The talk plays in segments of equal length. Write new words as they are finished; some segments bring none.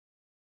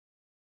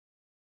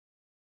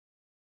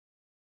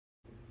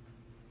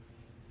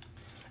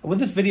With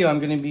this video, I'm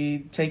going to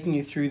be taking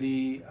you through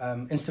the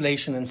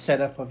installation and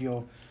setup of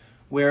your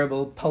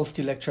wearable pulsed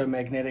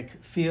electromagnetic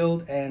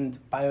field and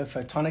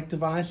biophotonic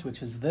device,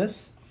 which is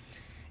this.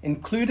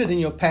 Included in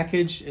your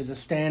package is a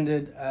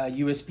standard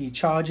USB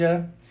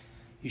charger.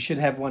 You should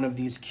have one of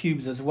these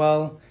cubes as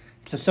well.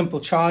 It's a simple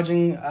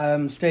charging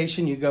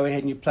station. You go ahead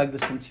and you plug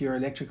this into your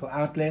electrical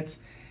outlets.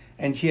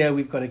 And here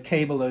we've got a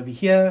cable over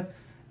here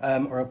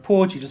or a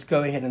port. You just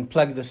go ahead and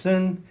plug this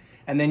in,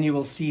 and then you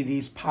will see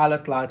these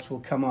pilot lights will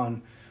come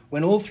on.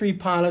 When all three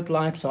pilot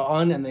lights are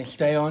on and they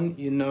stay on,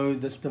 you know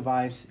this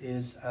device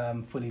is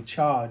fully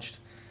charged.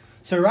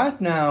 So right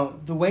now,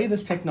 the way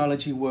this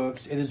technology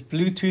works, it is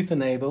Bluetooth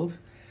enabled.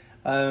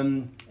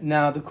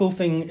 Now, the cool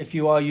thing, if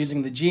you are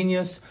using the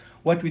Genius,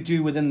 what we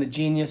do within the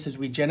Genius is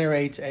we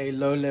generate a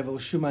low-level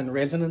Schumann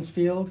resonance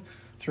field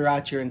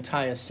throughout your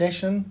entire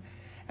session.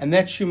 And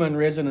that Schumann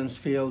resonance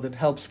field, it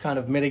helps kind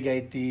of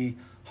mitigate the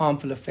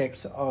harmful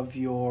effects of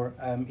your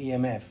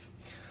EMF.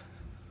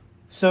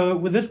 So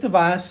with this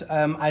device,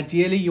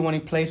 ideally you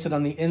want to place it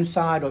on the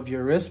inside of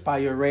your wrist by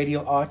your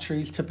radial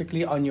arteries,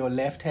 typically on your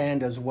left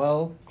hand as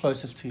well,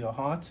 closest to your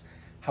heart.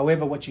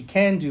 However, what you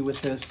can do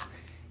with this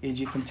is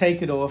you can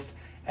take it off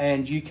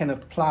and you can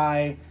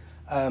apply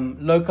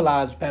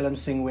localized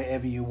balancing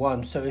wherever you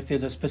want. So if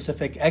there's a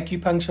specific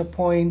acupuncture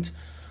point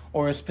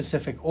or a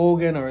specific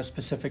organ or a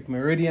specific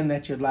meridian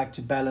that you'd like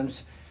to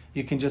balance,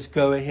 you can just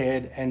go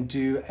ahead and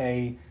do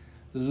a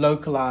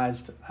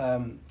localized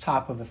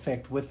type of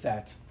effect with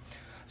that.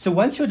 So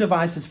once your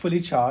device is fully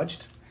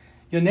charged,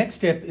 your next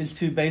step is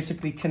to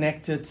basically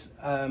connect it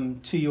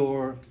to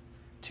your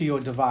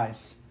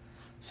device.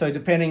 So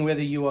depending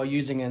whether you are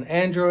using an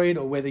Android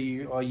or whether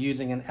you are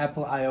using an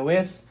Apple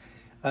iOS,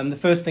 the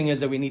first thing is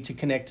that we need to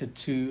connect it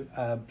to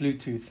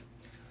Bluetooth.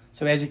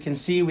 So as you can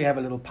see, we have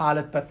a little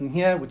pilot button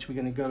here, which we're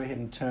going to go ahead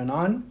and turn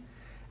on.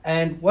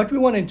 And what we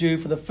want to do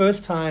for the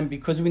first time,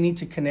 because we need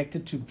to connect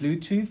it to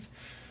Bluetooth,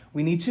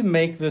 we need to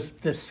make this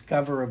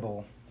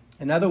discoverable.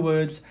 In other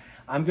words,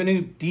 I'm going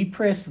to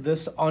depress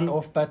this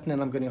on-off button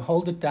and I'm going to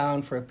hold it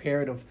down for a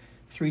period of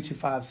 3 to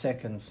 5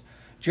 seconds.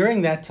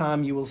 During that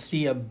time, you will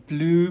see a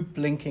blue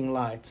blinking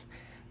light.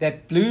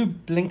 That blue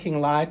blinking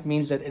light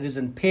means that it is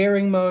in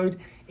pairing mode.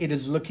 It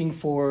is looking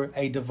for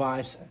a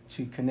device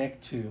to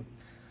connect to.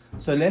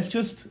 So let's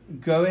just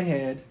go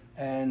ahead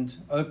and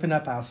open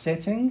up our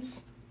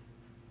settings.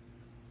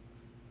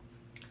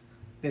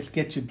 Let's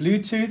get to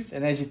Bluetooth.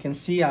 And as you can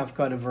see, I've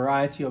got a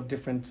variety of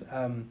different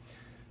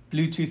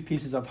Bluetooth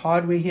pieces of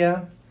hardware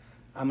here.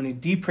 I'm going to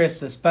depress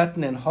this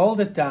button and hold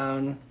it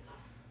down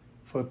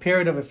for a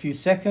period of a few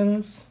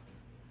seconds.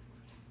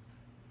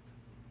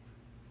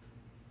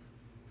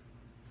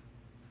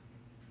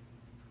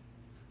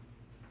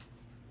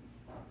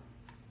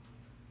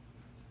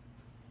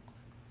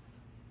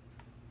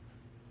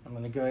 I'm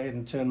going to go ahead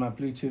and turn my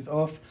Bluetooth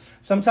off.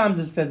 Sometimes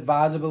it's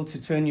advisable to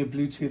turn your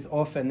Bluetooth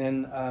off and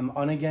then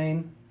on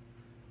again.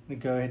 I'm going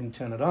to go ahead and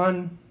turn it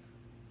on.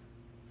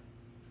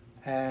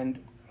 And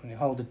I'm going to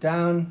hold it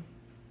down.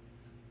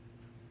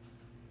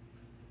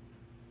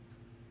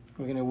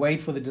 We're going to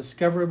wait for the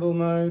discoverable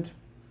mode.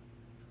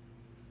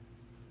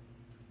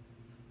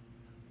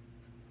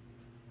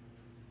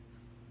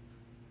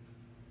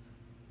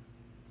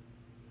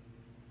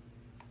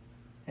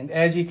 And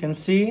as you can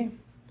see,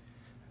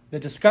 the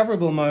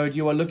discoverable mode,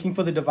 you are looking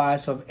for the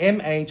device of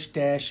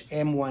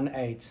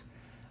MH-M18.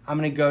 I'm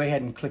going to go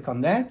ahead and click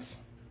on that.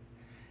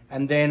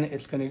 And then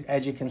it's going to,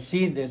 as you can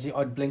see, there's the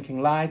odd blinking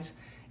light.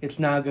 It's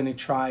now going to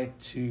try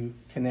to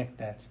connect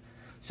that.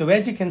 So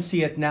as you can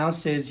see, it now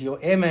says your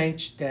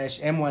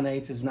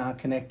MH-M18 is now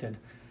connected.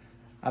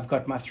 I've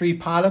got my 3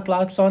 pilot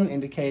lights on,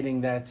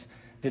 indicating that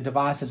the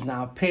device is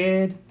now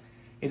paired.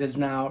 It is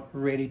now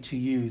ready to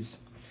use.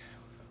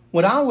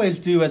 What I always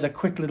do as a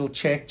quick little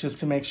check, just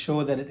to make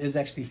sure that it is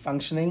actually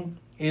functioning,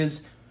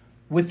 is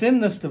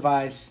within this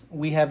device,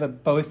 we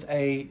have both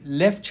a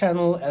left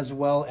channel as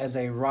well as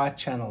a right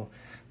channel.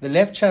 The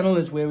left channel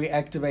is where we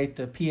activate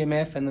the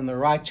PEMF, and then the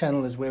right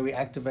channel is where we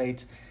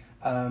activate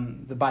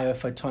the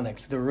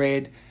biophotonics, the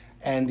red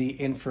and the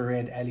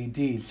infrared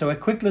LEDs. So a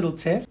quick little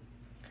test,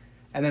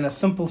 and then a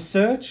simple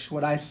search.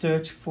 What I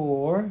search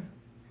for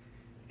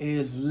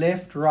is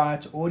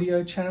left-right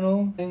audio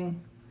channel,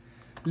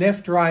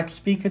 left-right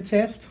speaker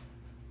test.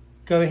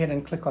 Go ahead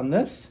and click on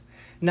this.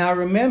 Now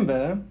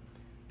remember,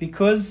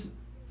 because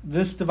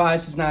this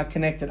device is now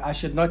connected, I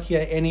should not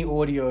hear any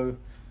audio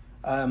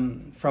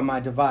from my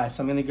device.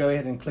 I'm going to go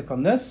ahead and click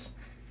on this.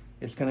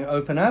 It's going to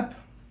open up,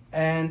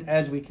 and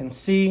as we can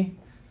see,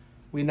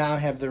 we now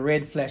have the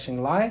red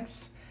flashing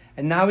lights,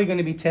 and now we're going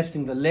to be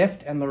testing the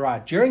left and the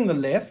right. During the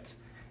left,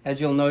 as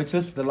you'll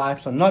notice, the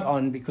lights are not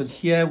on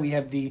because here we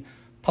have the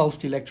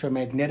pulsed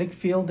electromagnetic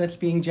field that's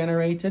being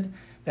generated.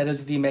 That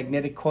is the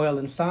magnetic coil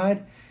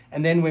inside.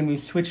 And then when we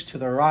switch to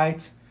the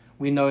right,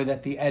 we know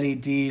that the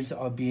LEDs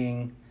are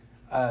being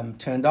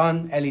turned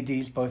on,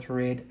 LEDs both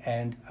red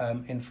and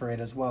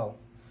infrared as well.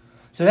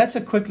 So that's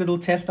a quick little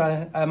test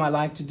I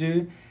like to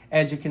do.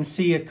 As you can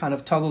see, it kind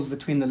of toggles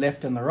between the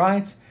left and the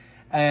right,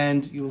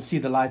 and you'll see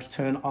the lights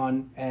turn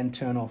on and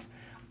turn off.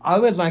 I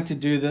always like to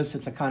do this.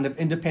 It's a kind of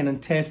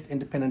independent test,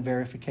 independent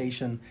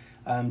verification,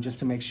 just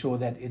to make sure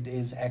that it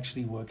is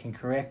actually working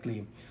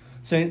correctly.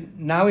 So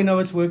now we know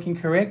it's working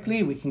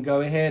correctly. We can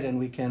go ahead and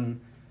we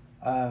can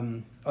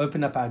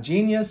open up our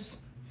Genius.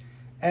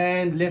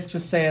 And let's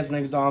just say, as an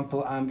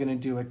example, I'm going to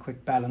do a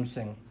quick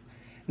balancing.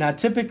 Now,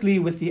 typically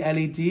with the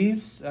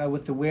LEDs,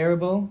 with the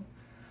wearable,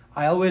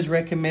 I always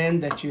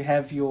recommend that you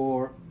have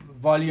your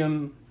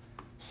volume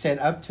set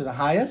up to the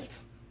highest.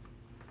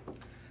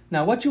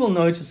 Now, what you will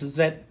notice is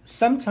that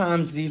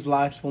sometimes these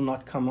lights will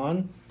not come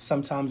on,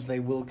 sometimes they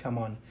will come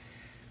on.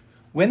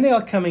 When they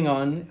are coming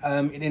on,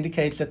 it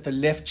indicates that the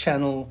left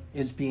channel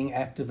is being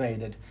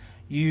activated.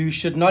 You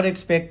should not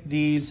expect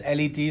these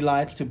LED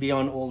lights to be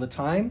on all the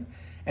time,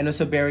 and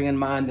also bearing in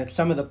mind that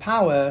some of the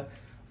power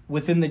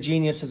within the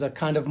Genius is a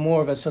kind of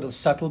more of a sort of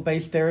subtle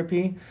based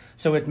therapy,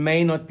 so it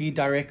may not be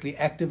directly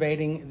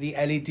activating the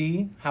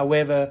LED.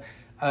 However,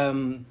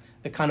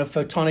 the kind of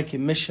photonic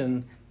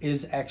emission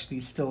is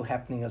actually still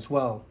happening as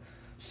well.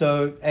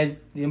 So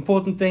the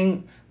important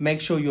thing,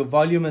 make sure your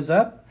volume is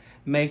up,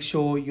 make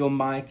sure your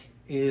mic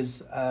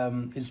is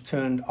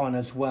turned on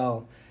as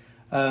well.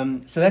 So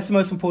that's the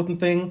most important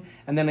thing.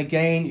 And then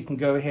again, you can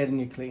go ahead and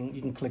you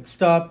can click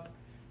stop.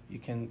 You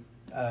can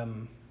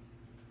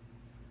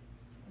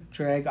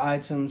drag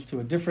items to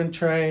a different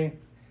tray,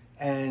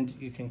 and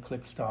you can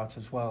click start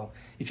as well.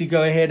 If you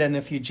go ahead and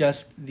if you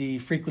adjust the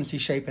frequency,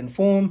 shape, and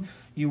form,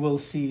 you will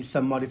see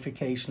some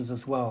modifications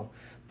as well.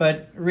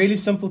 But really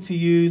simple to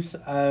use.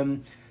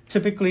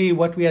 Typically,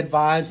 what we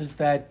advise is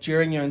that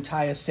during your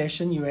entire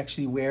session, you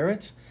actually wear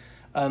it.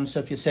 So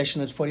if your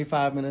session is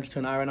 45 minutes to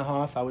an hour and a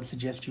half, I would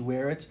suggest you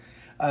wear it.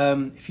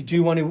 If you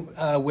do want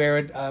to wear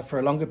it for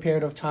a longer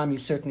period of time, you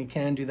certainly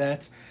can do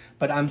that.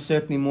 But I'm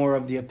certainly more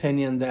of the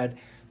opinion that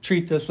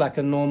treat this like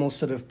a normal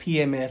sort of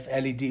PEMF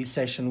LED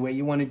session where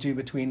you want to do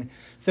between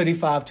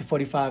 35 to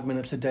 45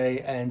 minutes a day,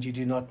 and you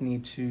do not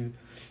need to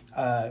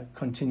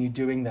continue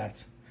doing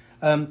that.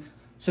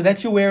 So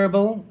that's your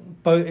wearable.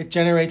 It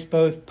generates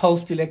both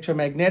pulsed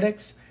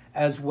electromagnetics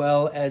as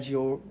well as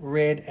your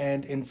red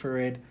and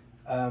infrared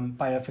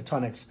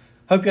biophotonics.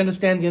 Hope you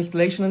understand the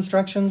installation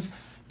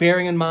instructions.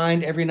 Bearing in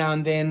mind, every now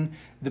and then,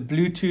 the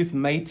Bluetooth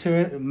may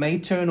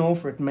turn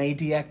off or it may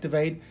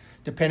deactivate,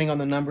 depending on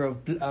the number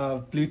of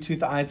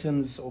Bluetooth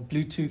items or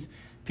Bluetooth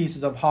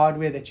pieces of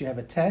hardware that you have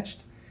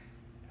attached.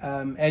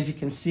 As you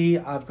can see,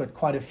 I've got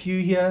quite a few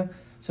here,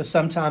 so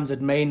sometimes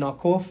it may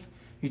knock off.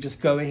 You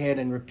just go ahead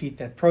and repeat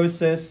that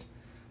process.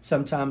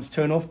 Sometimes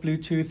turn off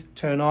Bluetooth,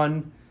 turn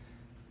on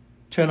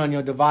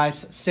your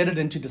device, set it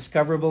into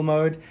discoverable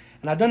mode.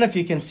 And I don't know if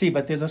you can see,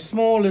 but there's a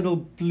small little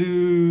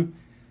blue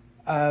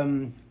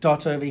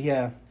dot over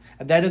here.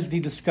 And that is the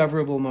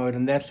discoverable mode,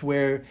 and that's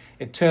where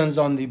it turns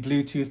on the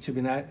Bluetooth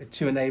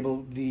to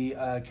enable the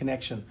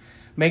connection.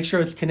 Make sure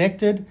it's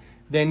connected,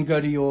 then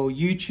go to your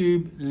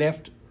YouTube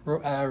left,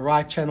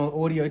 right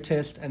channel audio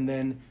test, and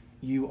then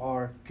you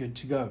are good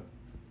to go.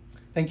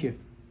 Thank you.